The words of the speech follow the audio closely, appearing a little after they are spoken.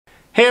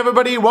Hey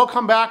everybody,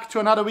 welcome back to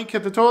another week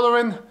at the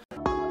Tirolerinn.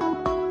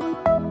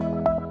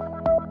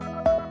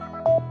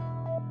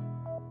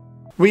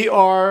 We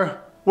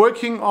are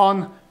working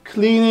on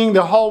cleaning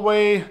the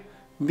hallway,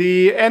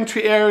 the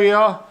entry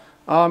area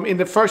in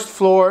the first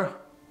floor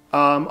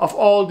of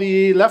all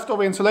the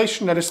leftover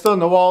insulation that is still in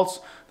the walls.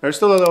 There's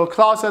still a little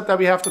closet that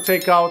we have to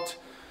take out.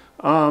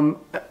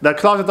 The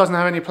closet doesn't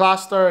have any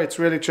plaster, it's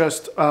really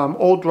just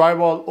old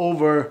drywall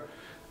over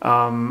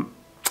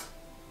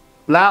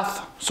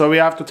lath, so we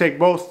have to take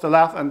both the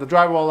lath and the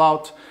drywall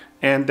out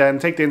and then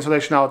take the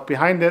insulation out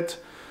behind it.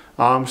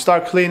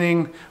 Start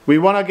cleaning. We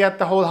want to get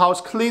the whole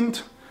house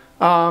cleaned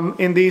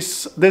in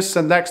this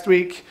and next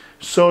week,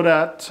 so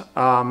that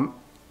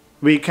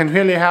we can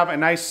really have a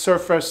nice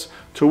surface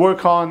to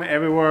work on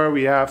everywhere.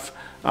 We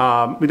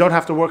don't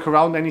have to work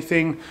around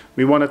anything.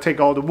 We want to take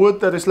all the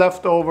wood that is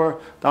left over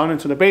down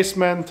into the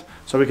basement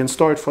so we can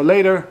store it for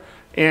later,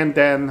 and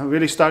then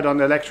really start on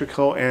the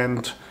electrical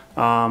and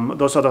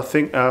those other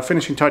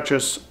finishing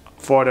touches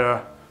for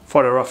the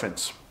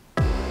rough-ins.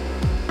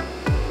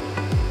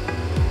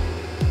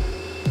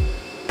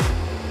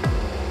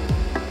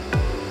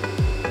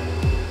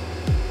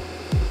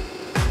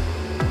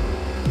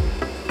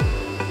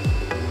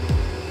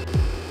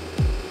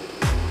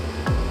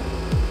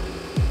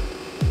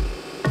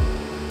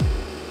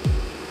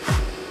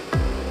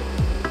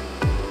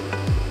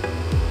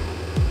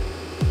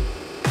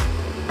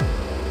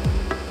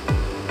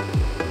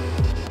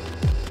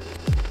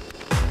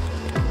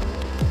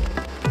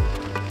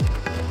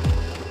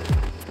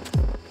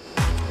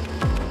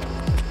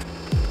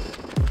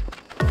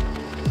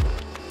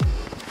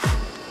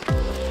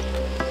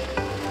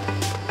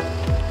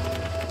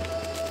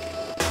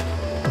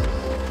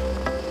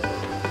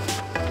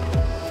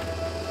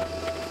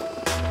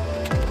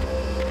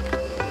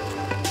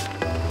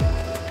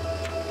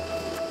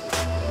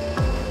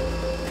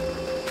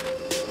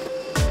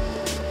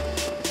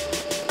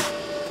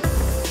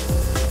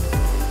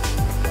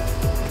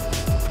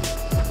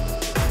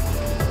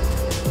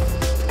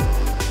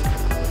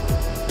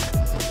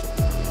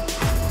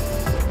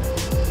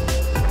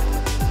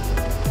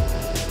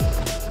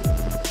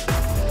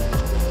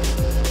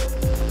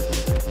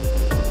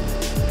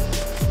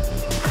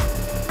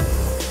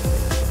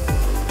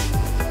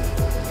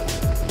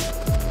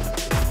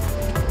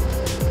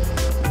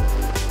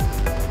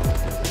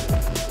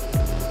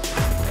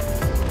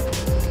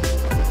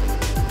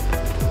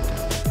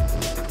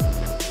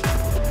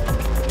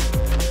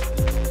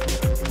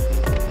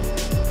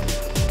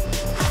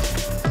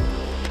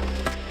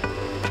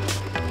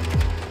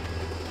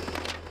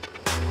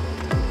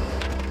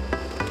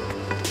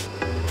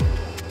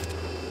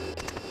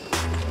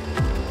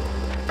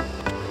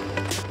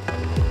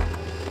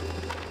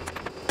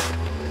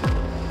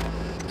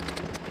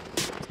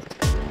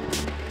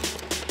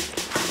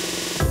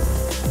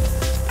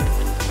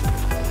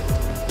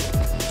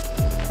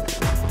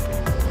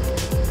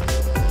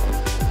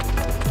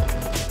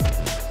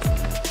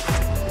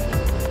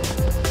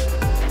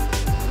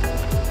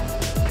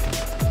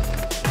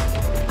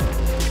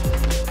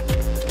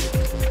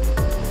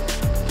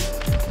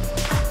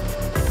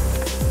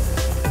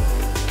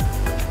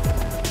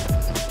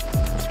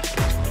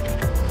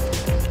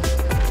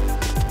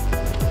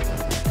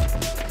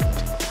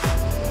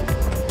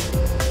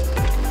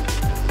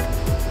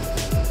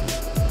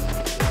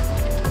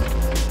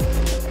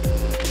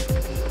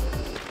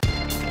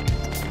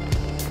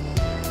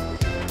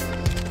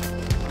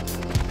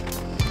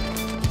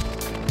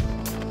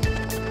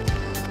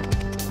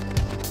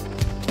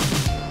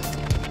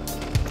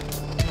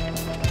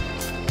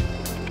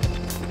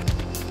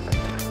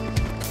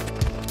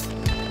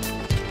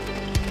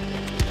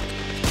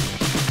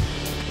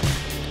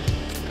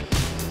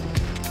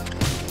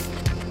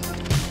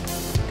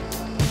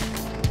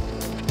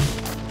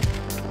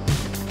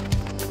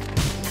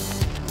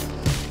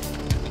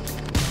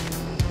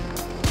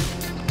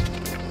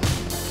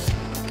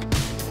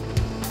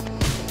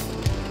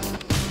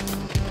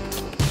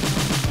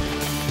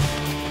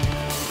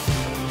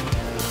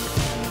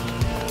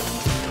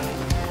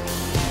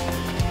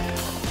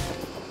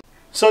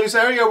 So this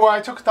area where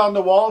I took down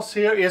the walls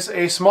here is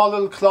a small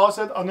little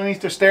closet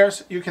underneath the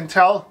stairs. You can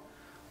tell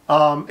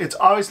it's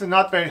obviously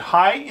not very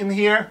high in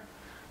here.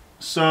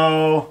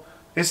 So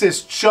this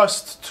is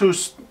just to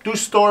do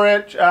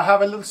storage. I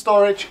have a little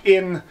storage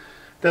in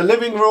the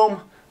living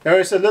room. There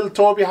is a little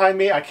door behind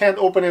me. I can't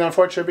open it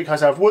unfortunately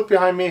because I have wood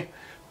behind me,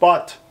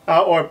 but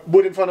or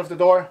wood in front of the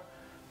door.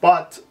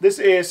 But this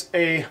is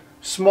a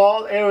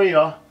small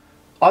area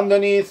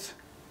underneath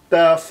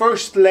the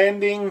first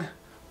landing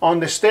on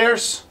the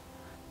stairs.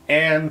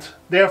 And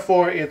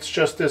therefore it's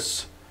just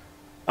this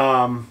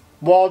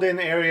walled-in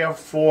area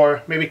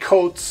for maybe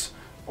coats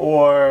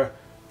or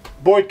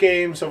board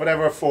games or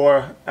whatever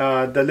for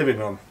the living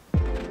room.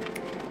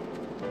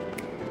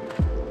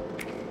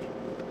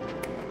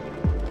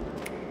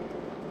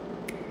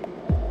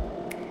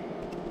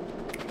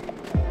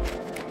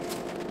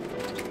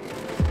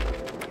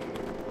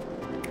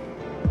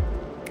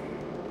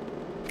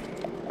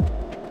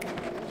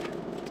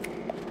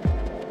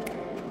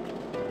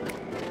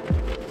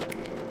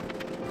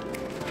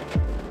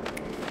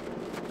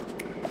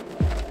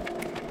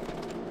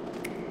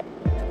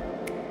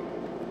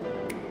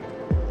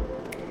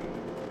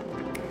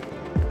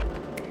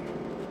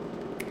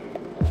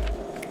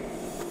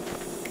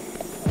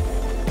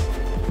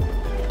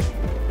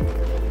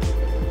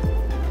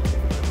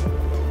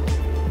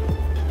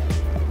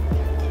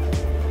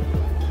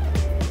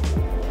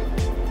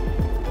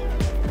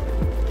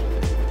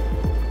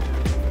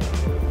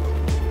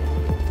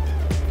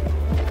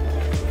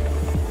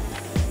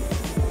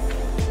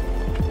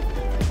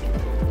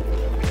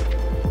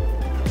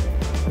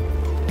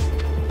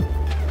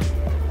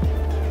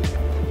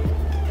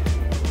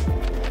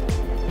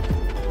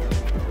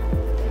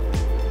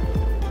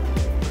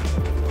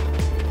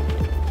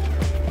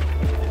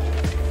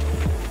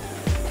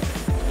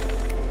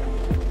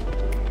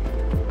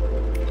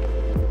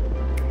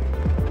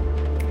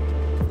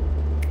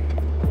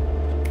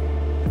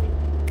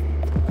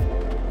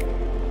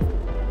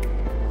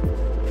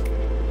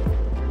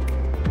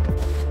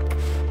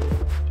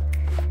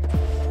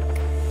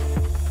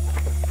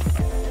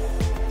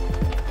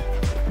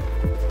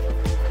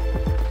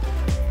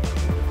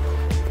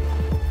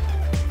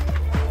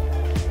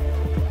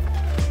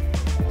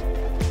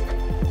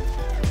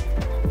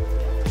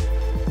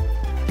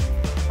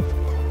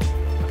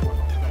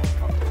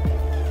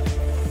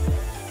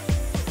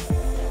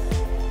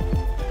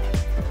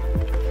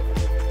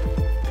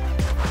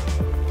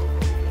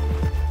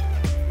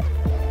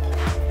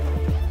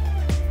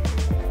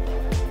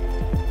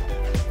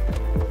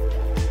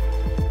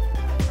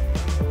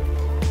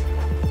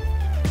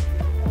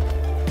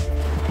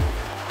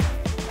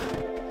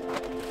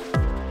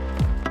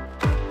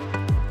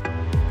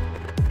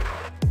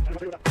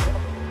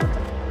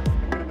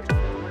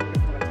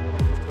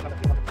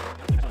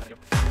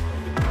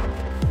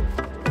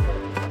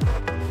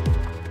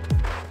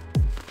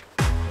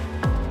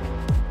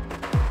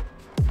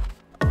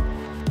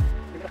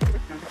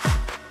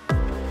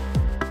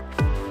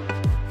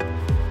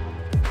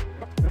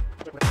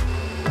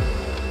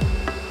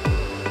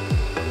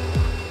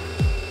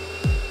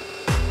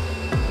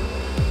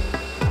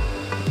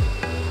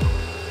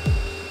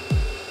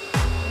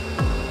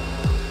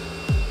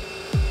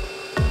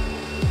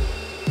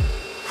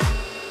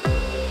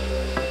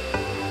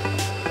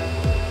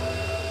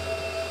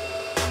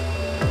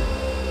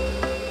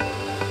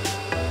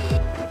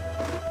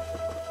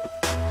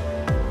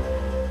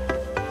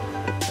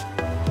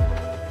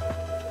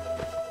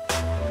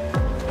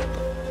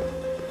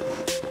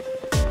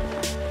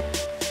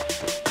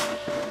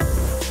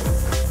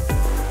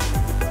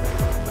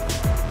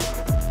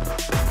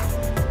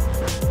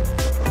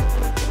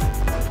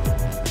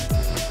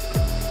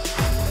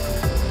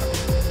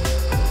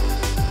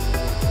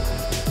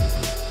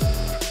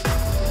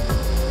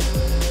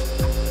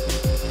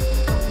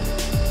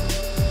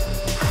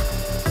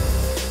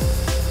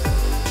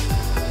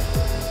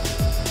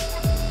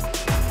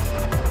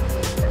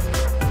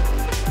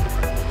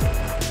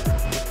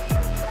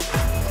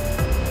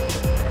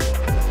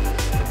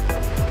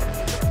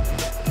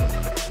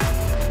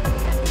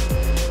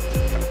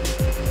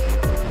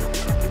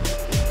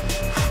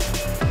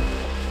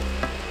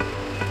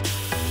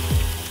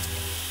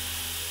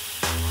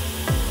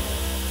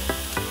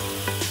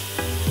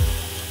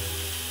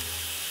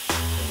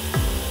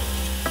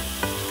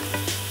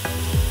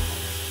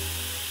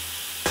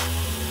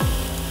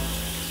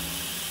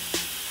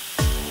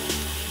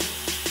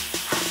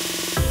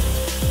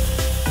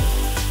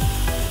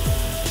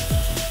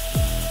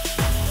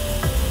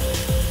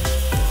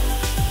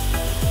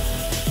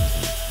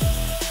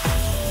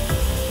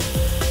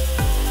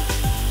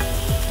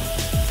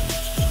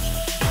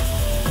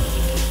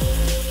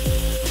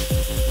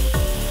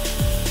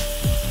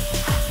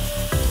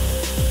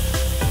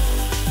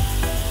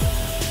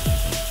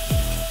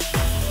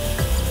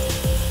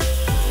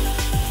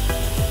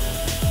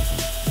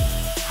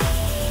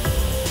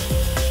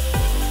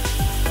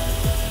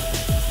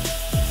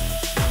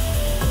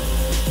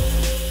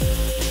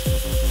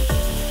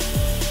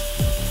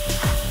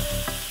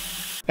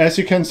 as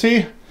you can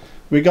see,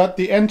 we got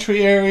the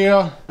entry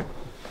area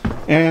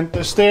and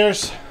the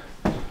stairs,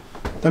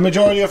 the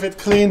majority of it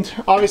cleaned.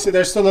 Obviously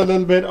there's still a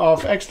little bit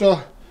of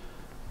extra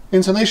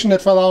insulation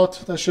that fell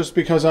out. That's just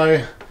because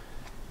I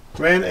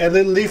ran a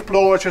little leaf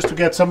blower just to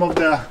get some of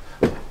the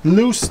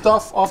loose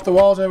stuff off the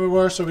walls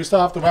everywhere, so we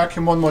still have to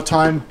vacuum one more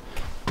time.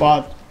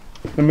 But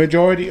the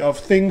majority of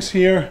things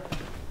here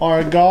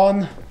are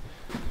gone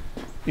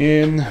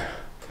in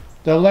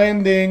the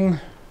landing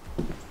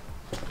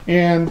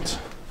and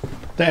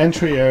the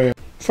entry area.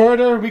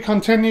 Further, we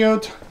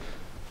continued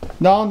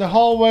down the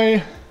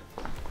hallway,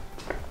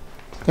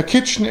 the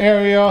kitchen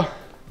area,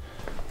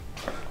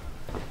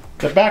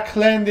 the back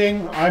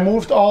landing. I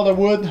moved all the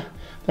wood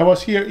that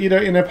was here either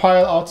in a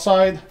pile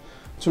outside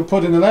to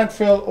put in the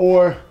landfill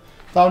or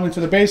down into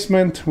the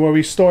basement where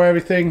we store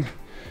everything.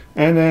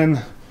 And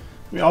then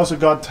we also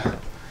got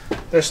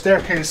the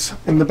staircase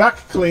in the back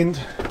cleaned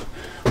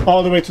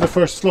all the way to the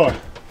first floor.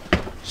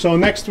 So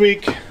next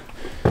week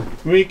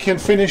we can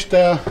finish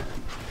the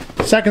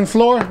second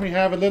floor. We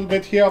have a little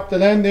bit here up the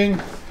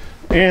landing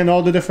and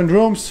all the different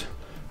rooms.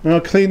 And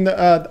I'll clean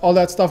all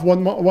that stuff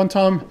one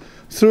time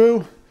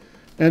through,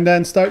 and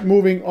then start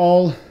moving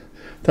all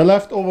the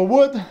leftover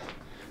wood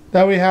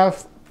that we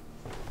have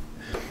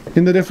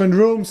in the different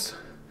rooms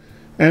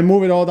and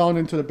move it all down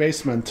into the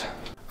basement.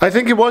 I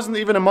think it wasn't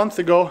even a month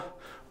ago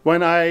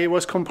when I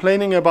was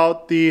complaining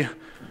about the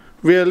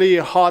really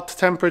hot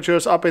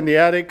temperatures up in the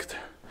attic,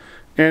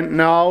 and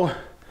now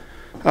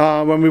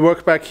when we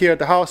work back here at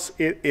the house,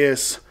 it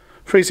is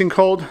freezing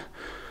cold.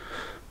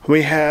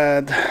 We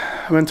had,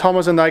 when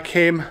Thomas and I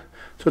came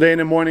today in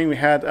the morning, we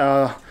had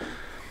a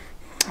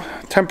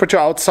temperature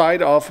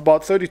outside of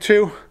about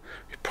 32.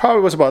 It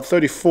probably was about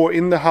 34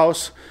 in the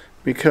house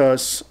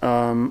because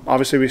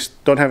obviously we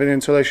don't have any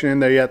insulation in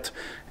there yet,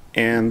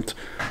 and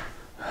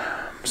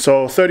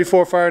so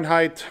 34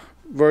 Fahrenheit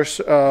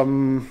versus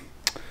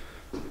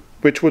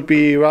which would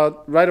be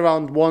right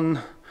around 1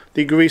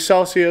 degree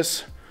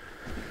Celsius.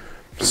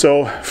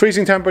 So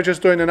freezing temperatures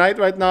during the night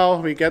right now.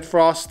 We get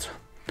frost.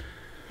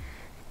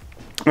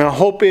 I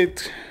hope the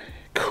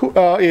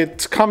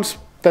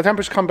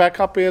temperatures come back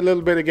up a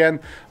little bit again.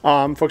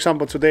 For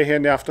example, today here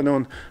in the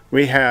afternoon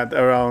we had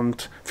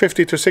around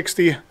 50 to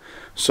 60,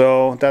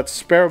 so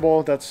that's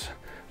bearable. That's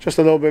just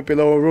a little bit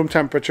below room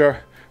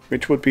temperature,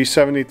 which would be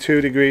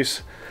 72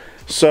 degrees.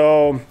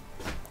 So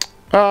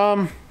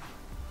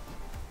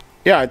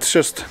yeah, it's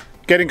just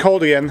getting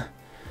cold again.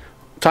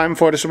 Time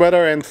for the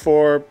sweater and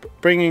for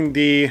bringing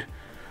the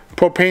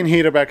propane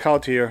heater back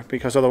out here,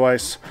 because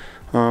otherwise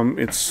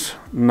it's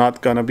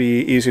not gonna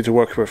be easy to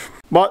work with.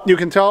 But you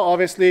can tell,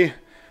 obviously,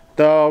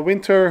 the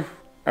winter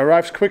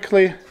arrives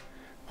quickly.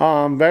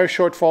 Very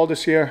short fall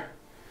this year.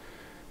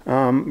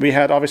 We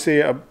had obviously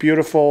a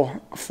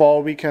beautiful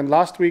fall weekend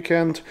last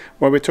weekend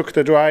where we took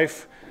the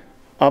drive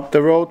up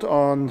the road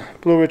on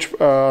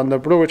the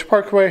Blue Ridge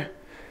Parkway.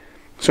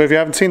 So if you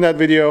haven't seen that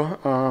video,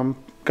 I'm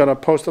gonna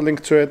post a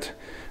link to it.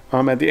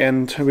 At the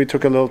end we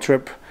took a little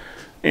trip,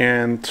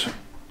 and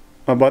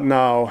but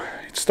now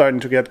it's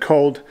starting to get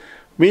cold.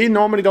 We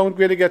normally don't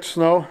really get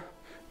snow.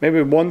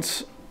 Maybe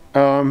once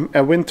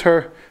a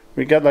winter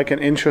we get like an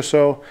inch or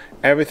so.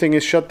 Everything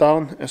is shut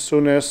down as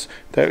soon as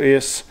there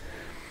is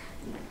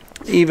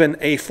even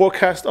a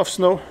forecast of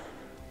snow.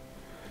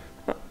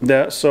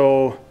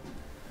 So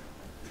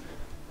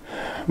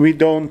we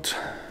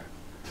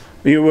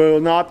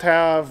will not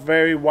have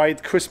very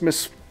white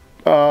Christmas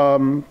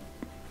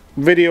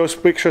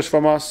videos, pictures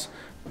from us,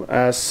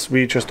 as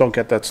we just don't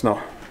get that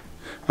snow.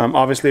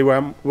 Obviously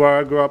where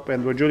I grew up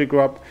and where Julie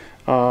grew up,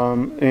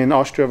 in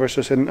Austria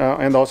versus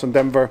and also in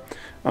Denver,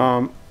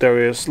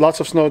 there is lots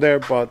of snow there,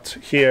 but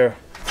here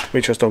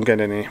we just don't get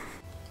any.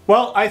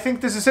 Well, I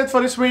think this is it for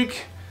this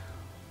week.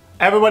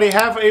 Everybody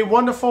have a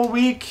wonderful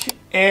week,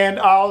 and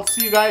I'll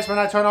see you guys when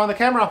I turn on the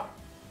camera.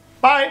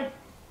 Bye!